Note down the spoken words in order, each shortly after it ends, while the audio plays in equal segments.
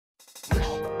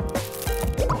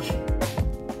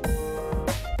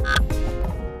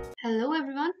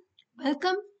everyone,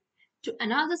 welcome to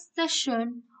another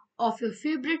session of your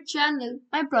favorite channel,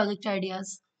 My Project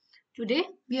Ideas. Today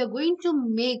we are going to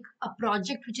make a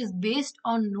project which is based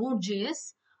on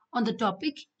Node.js on the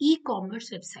topic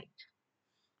e-commerce website.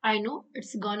 I know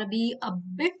it's gonna be a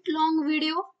bit long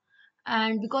video,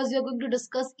 and because we are going to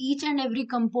discuss each and every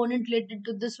component related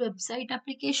to this website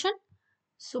application.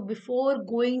 So before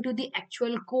going to the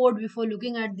actual code, before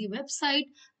looking at the website,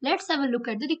 let's have a look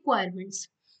at the requirements.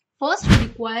 First, we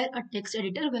require a text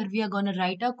editor where we are going to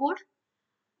write our code.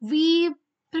 We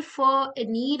prefer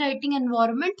any writing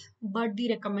environment, but the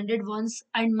recommended ones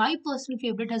and my personal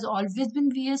favorite has always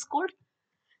been VS Code.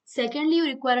 Secondly, you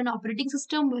require an operating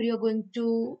system where you're going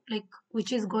to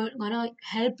which is gonna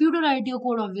help you to write your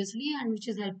code obviously, and which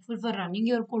is helpful for running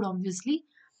your code obviously.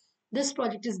 This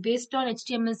project is based on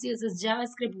HTML, CSS,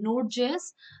 JavaScript,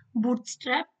 Node.js,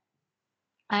 Bootstrap,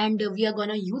 and we are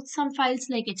gonna use some files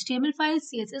like HTML files,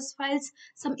 CSS files,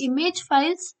 some image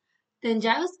files, then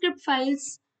JavaScript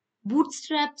files,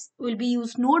 Bootstraps will be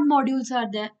used, Node modules are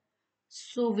there.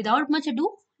 So without much ado,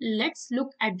 let's look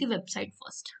at the website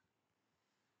first.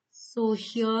 So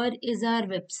here is our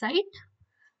website.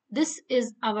 This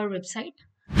is our website.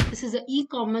 This is an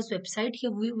e-commerce website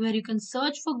here where you can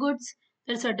search for goods.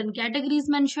 There are certain categories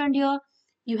mentioned here.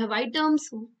 You have items,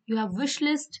 you have wish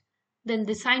list. Then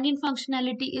the sign in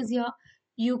functionality is here.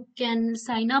 You can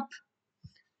sign up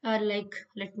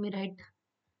let me write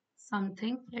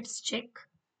something. Let's check.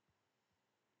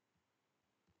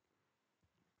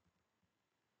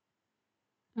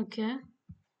 Okay.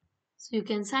 So you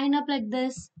can sign up like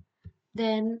this.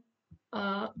 Then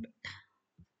the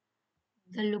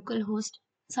local host.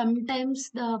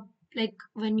 Sometimes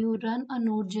when you run a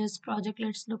Node.js project,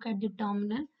 let's look at the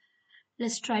terminal.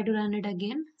 Let's try to run it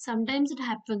again. Sometimes it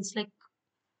happens let me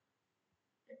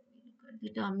look at the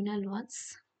terminal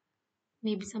once.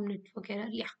 Maybe some network error.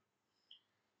 Yeah.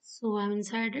 So I'm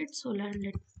inside it. So let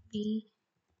me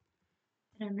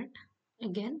run it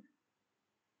again.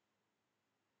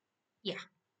 Yeah.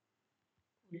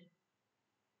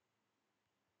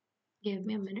 Give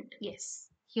me a minute. Yes.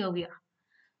 Here we are.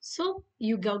 So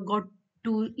you got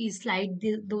to slide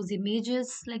those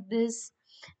images like this.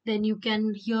 Then you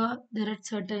can here there are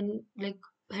certain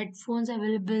headphones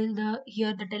available.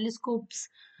 The telescopes.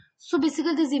 So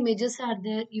basically these images are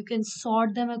there. You can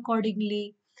sort them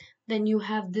accordingly. Then you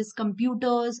have this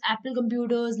computers, Apple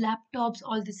computers, laptops.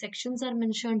 All the sections are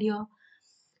mentioned here.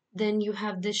 Then you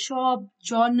have the shop,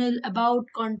 journal, about,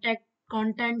 contact,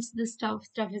 contents. This stuff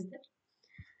is there.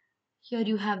 Here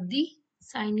you have the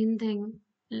sign in thing.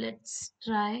 Let's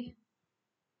try.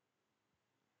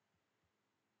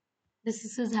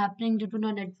 This is happening due to no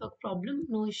network problem,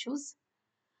 no issues.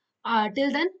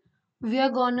 Till then, we are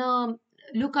gonna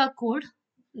look our code,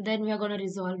 then we are gonna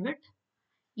resolve it.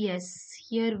 Yes,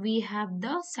 here we have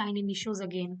the sign in issues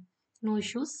again. No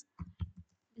issues.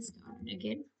 Start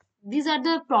again. These are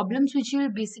the problems which you will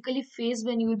basically face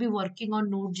when you will be working on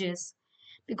Node.js,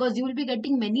 because you will be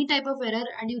getting many type of error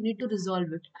and you need to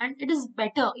resolve it. And it is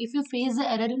better if you face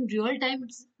the error in real time.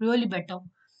 It's really better.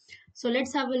 So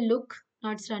let's have a look.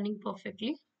 Now it's running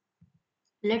perfectly.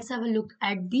 Let's have a look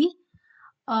at the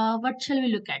what shall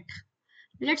we look at?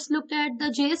 Let's look at the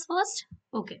JS first.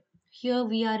 Okay, here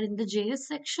we are in the JS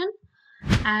section,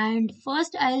 and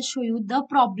first I'll show you the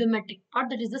problematic part,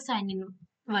 that is the sign in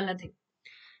wala thing.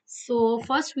 So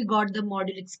first we got the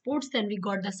module exports, then we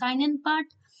got the sign in part,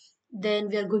 then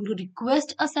we are going to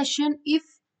request a session. If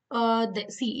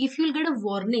see, if you'll get a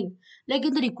warning, like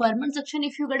in the requirement section,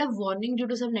 if you get a warning due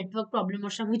to some network problem or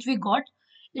something, which we got,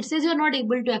 it says you're not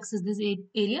able to access this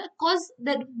area because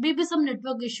there may be some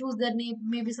network issues, there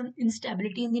may be some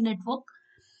instability in the network.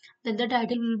 Then the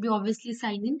title will be obviously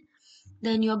sign in.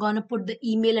 Then you're gonna put the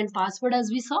email and password as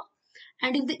we saw.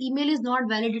 And if the email is not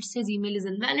valid, it says email is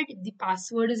invalid. If the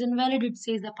password is invalid, it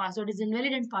says the password is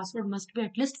invalid, and password must be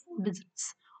at least 4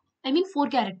 digits. I mean 4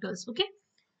 characters. Okay.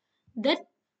 Then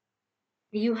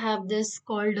you have this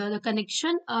called the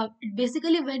connection.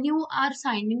 Basically, when you are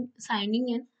signing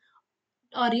in,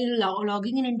 or you're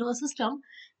logging in into a system,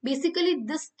 basically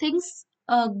these things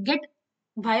get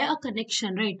via a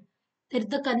connection, right?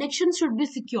 The connection should be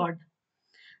secured.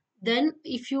 Then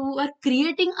if you are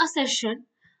creating a session,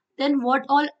 then what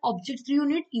all objects do you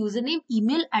need? Username,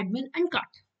 email, admin, and card.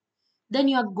 Then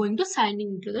you are going to sign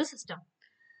in into the system.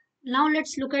 Now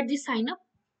let's look at the sign up.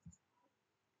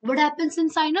 What happens in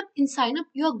sign up? In sign up,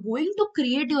 you are going to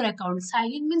create your account.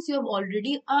 Sign in means you have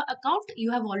already an account.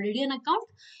 You have already an account.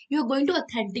 You are going to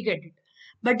authenticate it.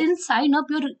 But in sign up,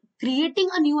 you're creating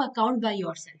a new account by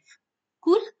yourself.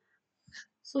 Cool.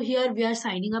 So here we are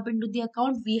signing up into the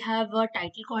account. We have a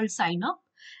title called sign up,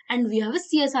 and we have a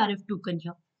CSRF token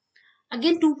here.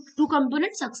 Again, two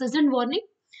components, success and warning.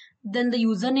 Then the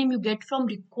username you get from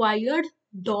required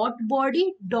dot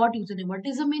body dot username. What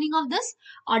is the meaning of this?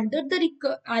 Under the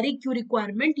REQ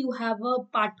requirement, you have a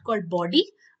part called body.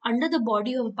 Under the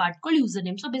body, you have a part called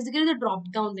username. So basically, the drop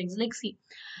down things. Like, see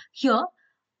here,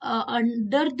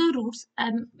 under the roots,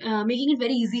 I'm making it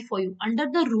very easy for you. Under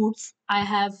the roots, I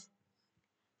have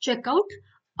checkout.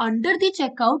 Under the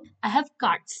checkout, I have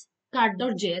carts,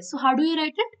 cart.js. So how do you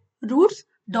write it? Roots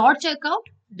dot checkout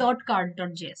dot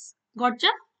cart.js. Gotcha?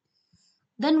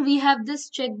 Then we have this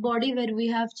check body where we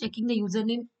have checking the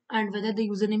username and whether the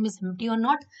username is empty or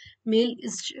not. Mail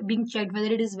is being checked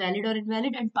whether it is valid or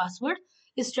invalid, and password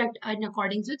is checked in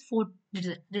accordance with 4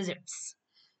 digits.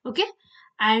 Okay.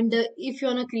 And if you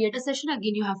want to create a session,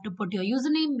 again you have to put your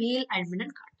username, mail, admin,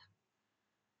 and cart.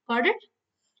 Got it?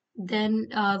 Then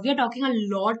we are talking a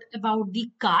lot about the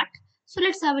cart. So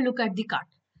let's have a look at the cart.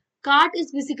 Cart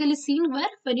is basically seen where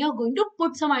when you are going to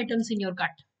put some items in your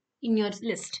cart, in your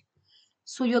list.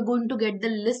 So you're going to get the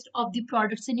list of the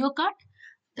products in your cart.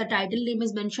 The title name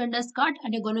is mentioned as cart,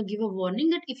 and you're going to give a warning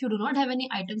that if you do not have any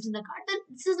items in the cart, then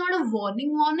this is not a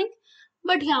warning.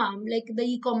 But yeah, like the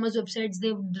e-commerce websites,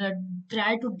 they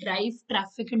try to drive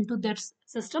traffic into their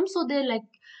system. So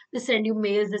they send you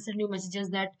mails, they send you messages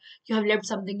that you have left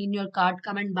something in your cart,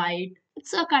 come and buy it.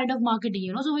 It's a kind of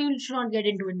marketing, So we should not get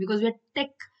into it because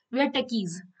we are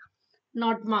techies,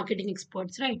 not marketing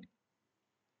experts, right?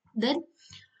 Then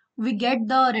we get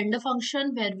the render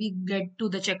function where we get to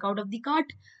the checkout of the cart.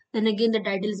 Then again, the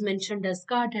title is mentioned as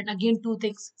cart, and again, two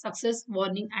things: success,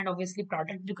 warning, and obviously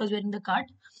product because we're in the cart.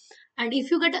 And if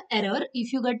you get an error,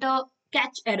 if you get a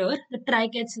catch error, the try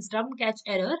catch system catch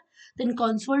error, then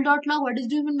console.log. What is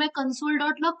do you mean by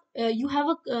console.log? You have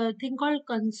a thing called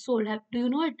console. Do you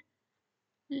know it?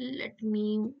 Let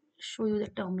me show you the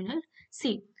terminal.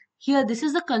 See, here this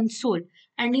is the console,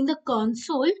 and in the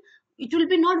console, it will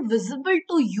be not visible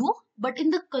to you, but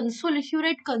in the console, if you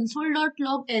write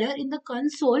console.log error in the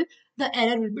console, the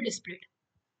error will be displayed.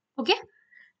 Okay,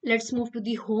 let's move to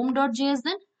the home.js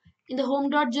then. In the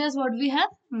home.js, what we have?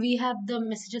 We have the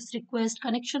messages request,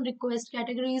 connection request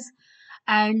categories,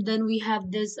 and then we have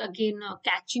this again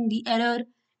catching the error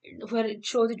where it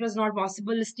shows it was not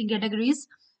possible listing categories.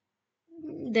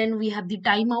 Then we have the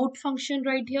timeout function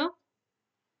right here,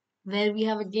 where we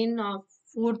have again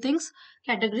 4 things: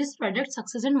 categories, product,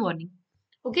 success, and warning.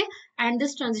 Okay, and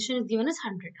this transition is given as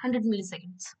 100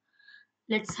 milliseconds.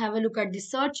 Let's have a look at the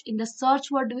search. In the search,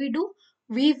 what do?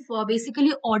 We've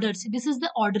basically ordered. See, this is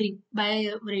the ordering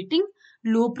by rating,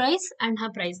 low price, and high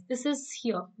price. This is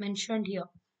here mentioned here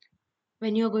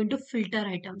when you're going to filter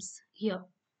items here.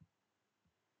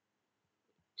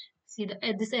 See,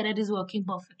 this error is working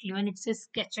perfectly when it says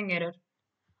catching error.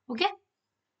 Okay,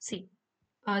 see.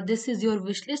 This is your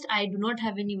wish list. I do not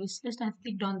have any wish list. I have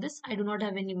clicked on this. I do not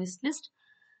have any wish list.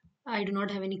 I do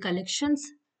not have any collections.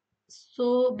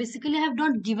 So basically, I have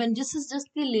not given. This is just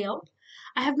the layout.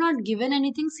 I have not given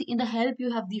anything. See, in the help,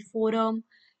 you have the forum,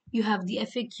 you have the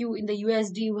FAQ. In the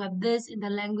USD, you have this. In the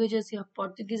languages, you have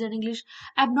Portuguese and English.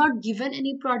 I have not given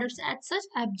any products as such.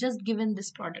 I have just given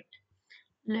this product.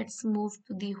 Let's move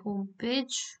to the home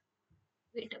page.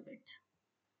 Wait a bit.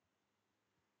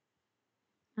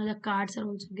 Now the cards are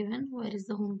also given. Where is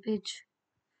the home page?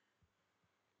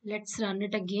 Let's run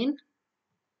it again.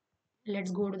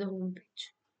 Let's go to the home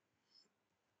page.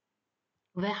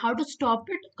 Where how to stop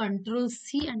it? Control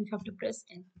C and you have to press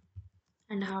N.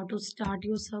 And how to start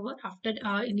your server after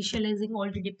initializing all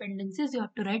the dependencies, you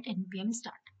have to write npm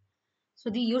start.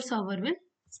 So your server will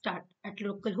start at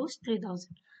localhost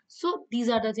 3000. So these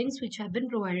are the things which have been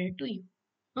provided to you.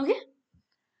 Okay.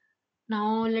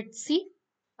 Now let's see.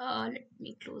 Let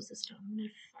me close this terminal.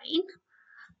 Fine.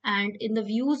 And in the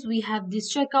views, we have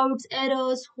these checkouts,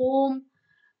 errors, home,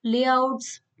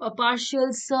 layouts, a partial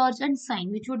search, and sign,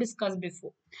 which we discussed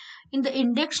before. In the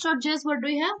index.js, what do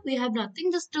we have? We have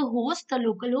nothing, just a host, the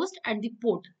local host, and the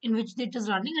port in which it is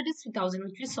running. It is 3000,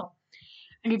 which we saw.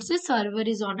 And it says server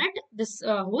is on it. This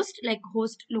host, like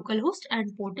host, local host,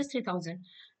 and port is 3000.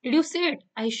 Did you see it?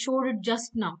 I showed it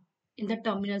just now in the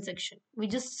terminal section. We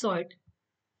just saw it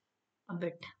a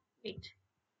bit. Wait.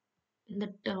 In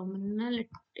the terminal,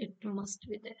 it must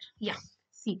be there. Yeah.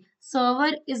 See,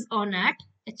 server is on at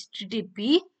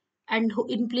HTTP, and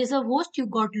in place of host, you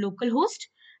got localhost,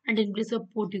 and in place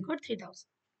of port, you got 3000.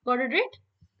 Got it right?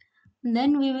 And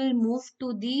then we will move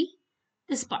to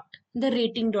this part, the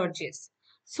rating.js.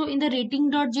 So in the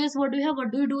rating.js, what do you have?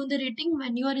 What do you do in the rating?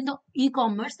 When you are in the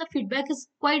e-commerce, the feedback is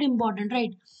quite important,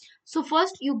 right? So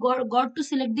first you got to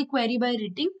select the query by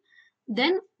rating.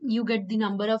 then you get the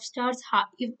number of stars.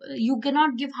 If you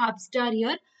cannot give half star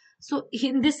here, so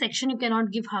in this section you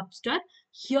cannot give half star.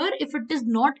 Here, if it is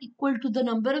not equal to the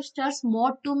number of stars,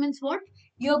 mod 2 means what?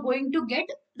 You are going to get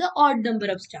the odd number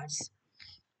of stars.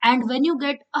 And when you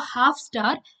get a half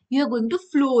star, you are going to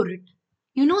floor it.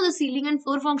 You know the ceiling and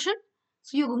floor function?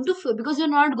 So you're going to floor, because you're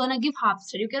not going to give half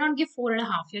star. You cannot give 4.5.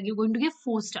 You're going to give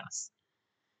 4 stars.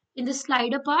 In the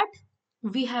slider part,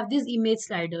 we have these image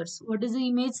sliders. What is the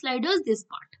image sliders? This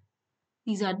part.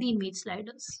 These are the image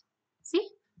sliders. See?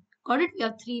 Got it? We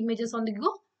have 3 images on the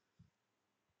go.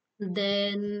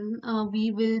 Then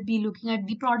we will be looking at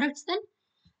the products then.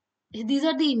 These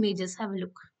are the images. Have a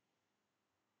look.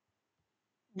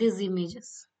 These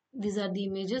are the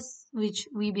images which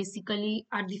we basically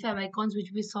are the 5 icons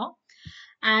which we saw.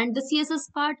 And the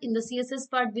css part, in the css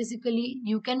part, basically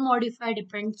you can modify,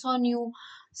 depends on you.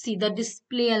 See the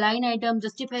display, align item,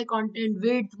 justify content,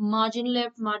 width, margin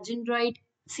left, margin right.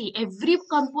 See, every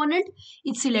component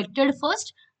is selected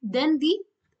first, then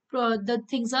the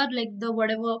things are like the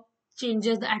whatever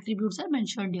changes, the attributes are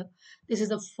mentioned here. This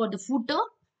is for the footer,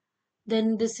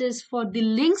 then this is for the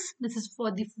links, this is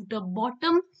for the footer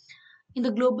bottom. In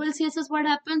the global CSS, what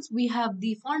happens? We have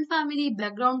the font family,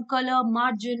 background color,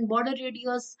 margin, border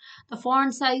radius, the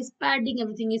font size, padding,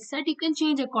 everything is set. You can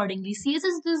change accordingly.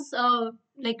 CSS is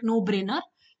like no brainer.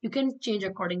 You can change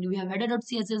accordingly. We have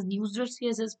header.css,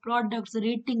 news.css, products,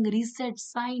 rating, reset,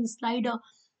 sign, slider.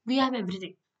 We have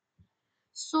everything.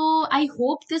 So I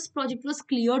hope this project was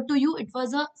clear to you. It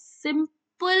was a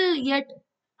simple yet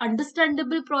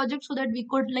understandable project so that we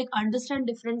could like understand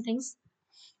different things.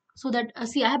 So that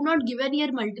see, I have not given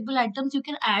here multiple items. You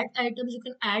can add items, you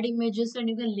can add images, and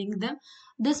you can link them.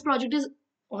 This project is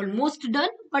almost done,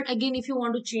 but again, if you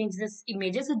want to change this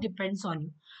images, it depends on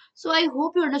you. So I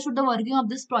hope you understood the working of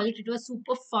this project. It was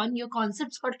super fun. Your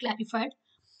concepts got clarified.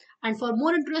 And for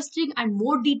more interesting and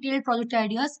more detailed project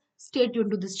ideas, stay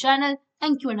tuned to this channel.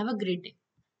 Thank you and have a great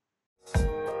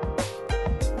day.